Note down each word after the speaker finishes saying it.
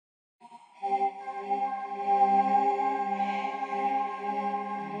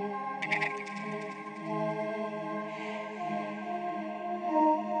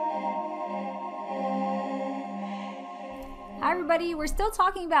everybody! We're still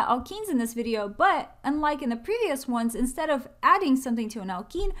talking about alkenes in this video, but unlike in the previous ones, instead of adding something to an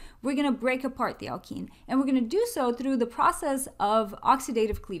alkene, we're going to break apart the alkene. And we're going to do so through the process of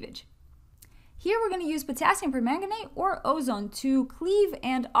oxidative cleavage. Here we're going to use potassium permanganate or ozone to cleave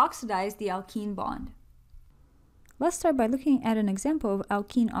and oxidize the alkene bond. Let's start by looking at an example of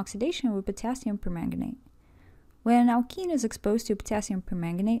alkene oxidation with potassium permanganate. When an alkene is exposed to potassium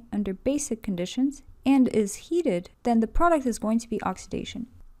permanganate under basic conditions and is heated, then the product is going to be oxidation.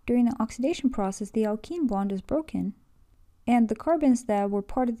 During the oxidation process, the alkene bond is broken, and the carbons that were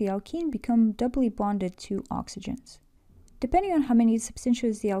part of the alkene become doubly bonded to oxygens. Depending on how many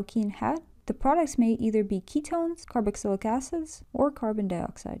substituents the alkene had, the products may either be ketones, carboxylic acids, or carbon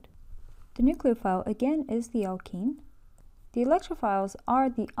dioxide. The nucleophile again is the alkene. The electrophiles are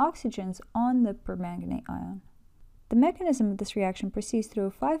the oxygens on the permanganate ion. The mechanism of this reaction proceeds through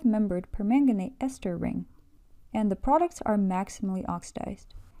a 5-membered permanganate ester ring, and the products are maximally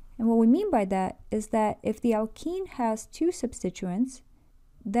oxidized. And what we mean by that is that if the alkene has 2 substituents,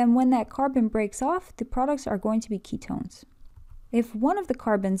 then when that carbon breaks off, the products are going to be ketones. If one of the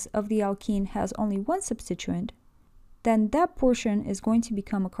carbons of the alkene has only 1 substituent, then that portion is going to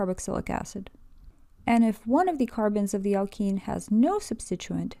become a carboxylic acid. And if one of the carbons of the alkene has no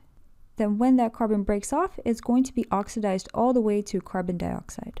substituent, then when that carbon breaks off, it's going to be oxidized all the way to carbon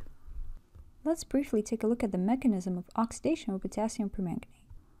dioxide. Let's briefly take a look at the mechanism of oxidation with potassium permanganate.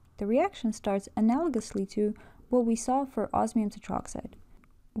 The reaction starts analogously to what we saw for osmium tetroxide,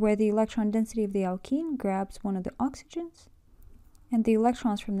 where the electron density of the alkene grabs one of the oxygens, and the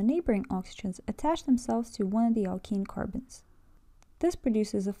electrons from the neighboring oxygens attach themselves to one of the alkene carbons. This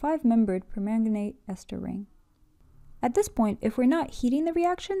produces a 5-membered permanganate ester ring. At this point, if we're not heating the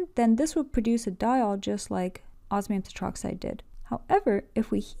reaction, then this would produce a diol just like osmium tetroxide did. However,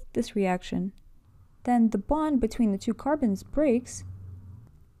 if we heat this reaction, then the bond between the 2 carbons breaks,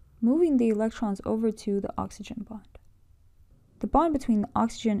 moving the electrons over to the oxygen bond. The bond between the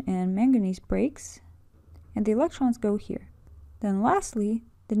oxygen and manganese breaks, and the electrons go here. Then lastly,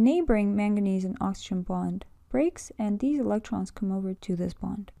 the neighboring manganese and oxygen bond breaks, and these electrons come over to this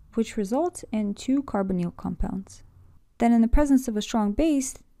bond, which results in 2 carbonyl compounds. Then in the presence of a strong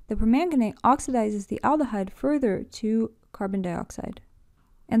base, the permanganate oxidizes the aldehyde further to carbon dioxide.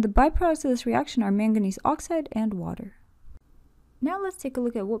 And the byproducts of this reaction are manganese oxide and water. Now let's take a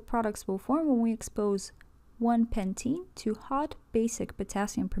look at what products will form when we expose 1-pentene to hot basic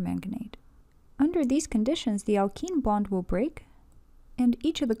potassium permanganate. Under these conditions, the alkene bond will break, and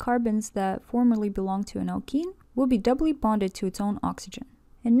each of the carbons that formerly belonged to an alkene will be doubly bonded to its own oxygen.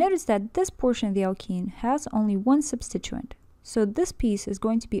 And notice that this portion of the alkene has only 1 substituent, so this piece is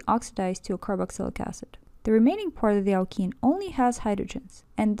going to be oxidized to a carboxylic acid. The remaining part of the alkene only has hydrogens,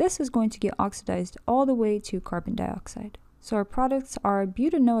 and this is going to get oxidized all the way to carbon dioxide. So our products are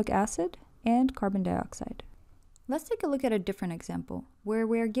butanoic acid and carbon dioxide. Let's take a look at a different example, where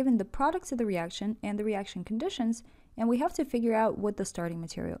we are given the products of the reaction and the reaction conditions, and we have to figure out what the starting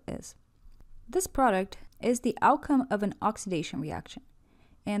material is. This product is the outcome of an oxidation reaction,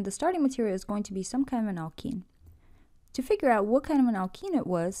 and the starting material is going to be some kind of an alkene. To figure out what kind of an alkene it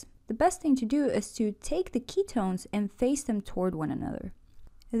was, the best thing to do is to take the ketones and face them toward one another.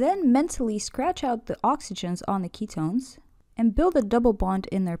 Then mentally scratch out the oxygens on the ketones and build a double bond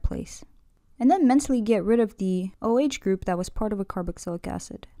in their place. And then mentally get rid of the OH group that was part of a carboxylic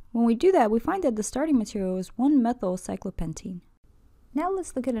acid. When we do that, we find that the starting material is 1-methylcyclopentene. Now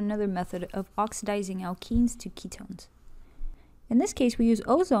let's look at another method of oxidizing alkenes to ketones. In this case, we use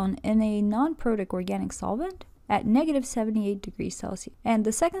ozone in a non-protic organic solvent at -78°C, and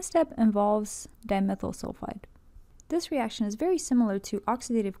the second step involves dimethyl sulfide. This reaction is very similar to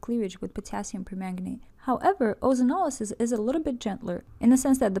oxidative cleavage with potassium permanganate. However, ozonolysis is a little bit gentler in the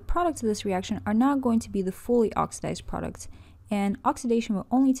sense that the products of this reaction are not going to be the fully oxidized products, and oxidation will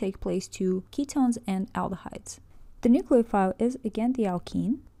only take place to ketones and aldehydes. The nucleophile is again the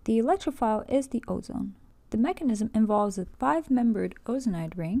alkene. The electrophile is the ozone. The mechanism involves a 5-membered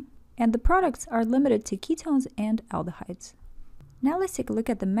ozonide ring, and the products are limited to ketones and aldehydes. Now let's take a look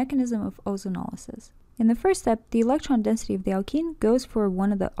at the mechanism of ozonolysis. In the first step, the electron density of the alkene goes for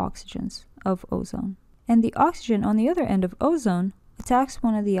one of the oxygens of ozone, and the oxygen on the other end of ozone attacks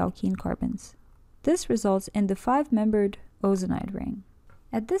one of the alkene carbons. This results in the 5-membered ozonide ring.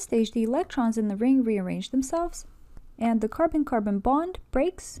 At this stage, the electrons in the ring rearrange themselves, and the carbon-carbon bond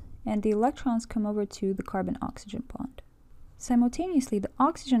breaks, and the electrons come over to the carbon-oxygen bond. Simultaneously, the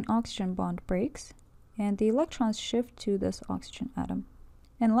oxygen-oxygen bond breaks, and the electrons shift to this oxygen atom.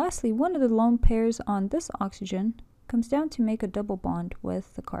 And lastly, one of the lone pairs on this oxygen comes down to make a double bond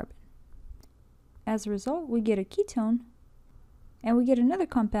with the carbon. As a result, we get a ketone And we get another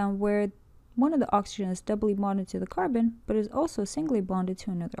compound where one of the oxygen is doubly bonded to the carbon, but is also singly bonded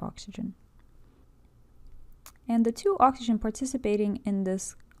to another oxygen. And the two oxygen participating in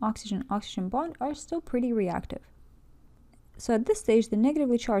this oxygen-oxygen bond are still pretty reactive. So at this stage, the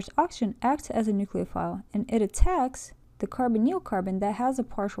negatively charged oxygen acts as a nucleophile, and it attacks the carbonyl carbon that has a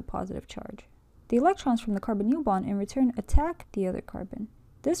partial positive charge. The electrons from the carbonyl bond in return attack the other carbon.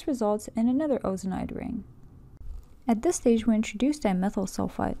 This results in another ozonide ring. At this stage, we introduce dimethyl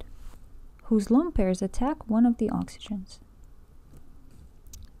sulfide, whose lone pairs attack one of the oxygens.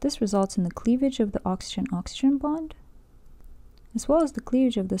 This results in the cleavage of the oxygen-oxygen bond, as well as the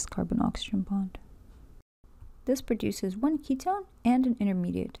cleavage of this carbon-oxygen bond. This produces one ketone and an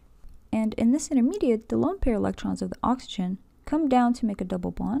intermediate. And in this intermediate, the lone pair electrons of the oxygen come down to make a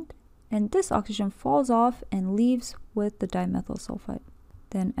double bond, and this oxygen falls off and leaves with the dimethyl sulfide.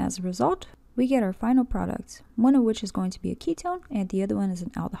 Then as a result, we get our final products, one of which is going to be a ketone and the other one is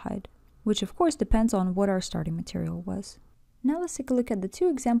an aldehyde, which of course depends on what our starting material was. Now let's take a look at the two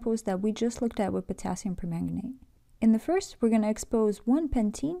examples that we just looked at with potassium permanganate. In the first, we're going to expose one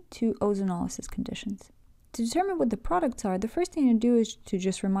pentene to ozonolysis conditions. To determine what the products are, the first thing to do is to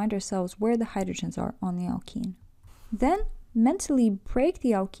just remind ourselves where the hydrogens are on the alkene. Then, mentally break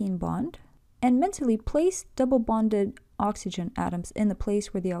the alkene bond, and mentally place double bonded oxygen atoms in the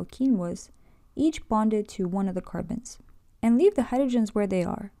place where the alkene was, each bonded to one of the carbons, and leave the hydrogens where they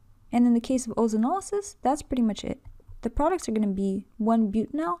are. And in the case of ozonolysis, that's pretty much it. The products are going to be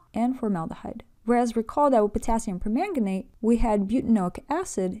 1-butanol and formaldehyde. Whereas recall that with potassium permanganate, we had butanoic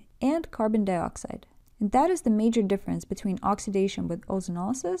acid and carbon dioxide. And that is the major difference between oxidation with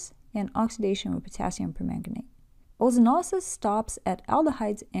ozonolysis and oxidation with potassium permanganate. Ozonolysis stops at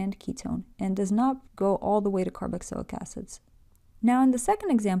aldehydes and ketone and does not go all the way to carboxylic acids. Now in the second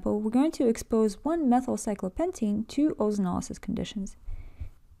example, we're going to expose 1-methylcyclopentene to ozonolysis conditions.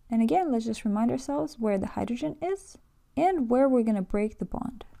 And again, let's just remind ourselves where the hydrogen is and where we're going to break the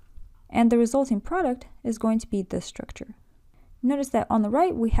bond. And the resulting product is going to be this structure. Notice that on the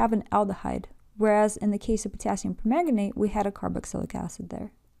right we have an aldehyde, whereas in the case of potassium permanganate we had a carboxylic acid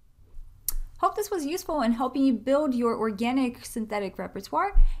there. Hope this was useful in helping you build your organic synthetic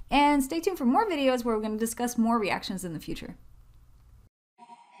repertoire, and stay tuned for more videos where we're going to discuss more reactions in the future.